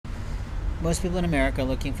Most people in America are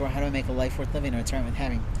looking for how do I make a life worth living or a retirement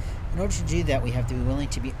having. In order to do that, we have to be willing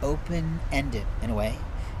to be open-ended in a way,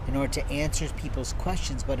 in order to answer people's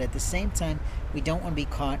questions, but at the same time, we don't want to be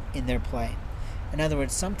caught in their play. In other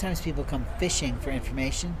words, sometimes people come fishing for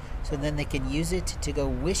information so then they can use it to go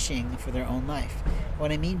wishing for their own life.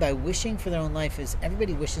 What I mean by wishing for their own life is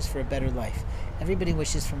everybody wishes for a better life. Everybody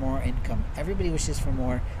wishes for more income. Everybody wishes for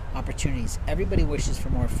more opportunities. Everybody wishes for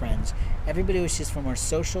more friends. Everybody wishes for more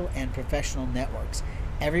social and professional networks.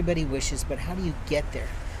 Everybody wishes, but how do you get there?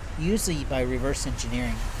 Usually by reverse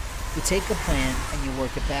engineering. You take a plan and you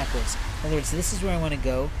work it backwards. In other words, this is where I want to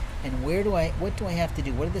go, and what do I have to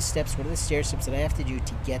do? What are the steps, what are the stair steps that I have to do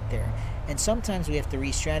to get there? And sometimes we have to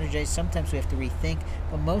re-strategize, sometimes we have to rethink,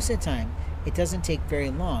 but most of the time, it doesn't take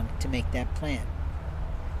very long to make that plan.